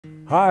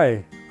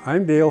Hi,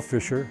 I'm Dale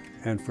Fisher,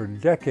 and for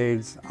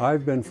decades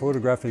I've been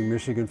photographing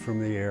Michigan from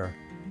the air.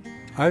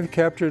 I've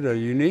captured a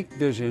unique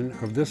vision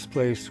of this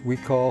place we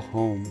call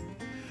home,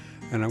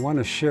 and I want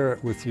to share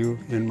it with you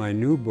in my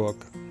new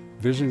book,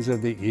 Visions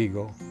of the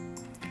Eagle.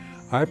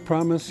 I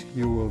promise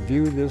you will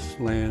view this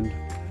land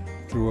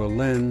through a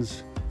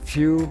lens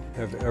few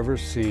have ever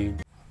seen.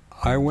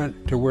 I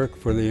went to work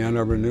for the Ann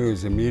Arbor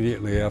News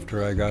immediately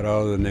after I got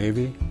out of the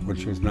Navy,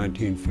 which was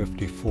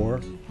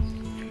 1954.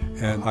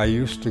 And I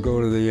used to go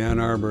to the Ann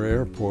Arbor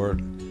airport,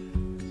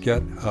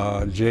 get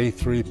a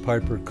J3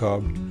 Piper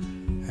Cub,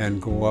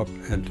 and go up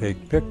and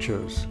take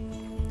pictures.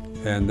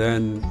 And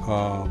then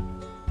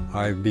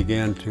I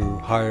began to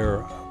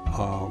hire,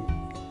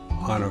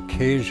 on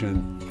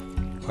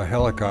occasion, a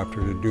helicopter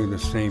to do the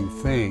same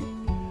thing.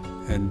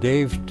 And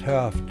Dave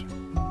Taft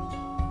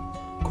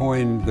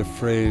coined the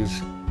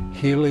phrase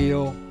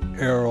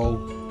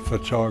helio-aero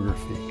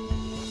photography.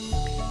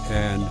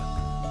 And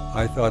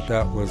I thought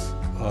that was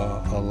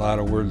a lot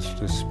of words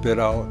to spit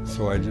out,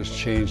 so I just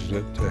changed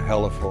it to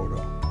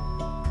heliphoto.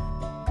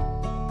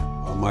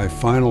 My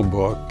final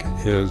book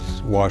is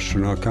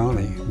Washtenaw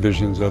County,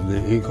 Visions of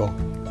the Eagle.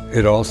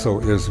 It also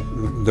is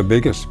the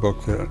biggest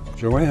book that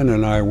Joanne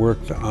and I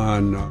worked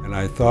on, and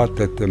I thought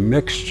that the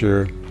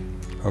mixture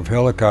of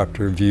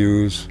helicopter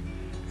views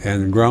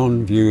and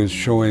ground views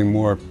showing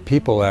more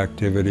people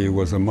activity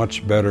was a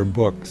much better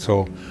book,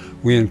 so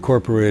we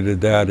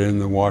incorporated that in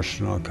the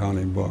Washtenaw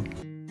County book.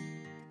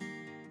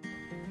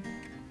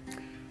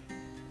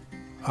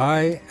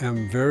 I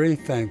am very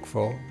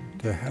thankful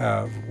to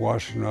have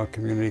Washtenaw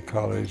Community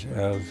College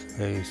as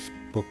a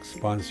book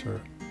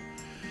sponsor.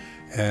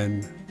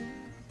 And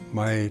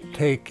my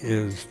take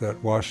is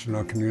that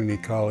Washtenaw Community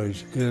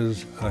College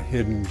is a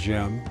hidden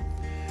gem,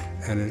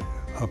 and it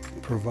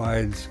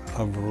provides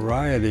a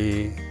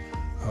variety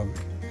of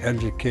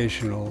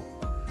educational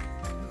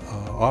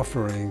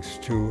offerings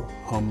to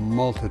a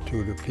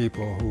multitude of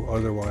people who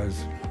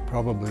otherwise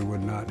probably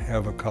would not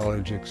have a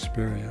college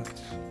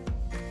experience.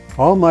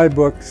 All my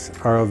books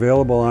are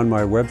available on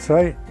my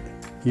website.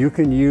 You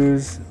can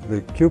use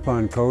the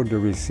coupon code to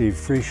receive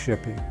free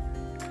shipping.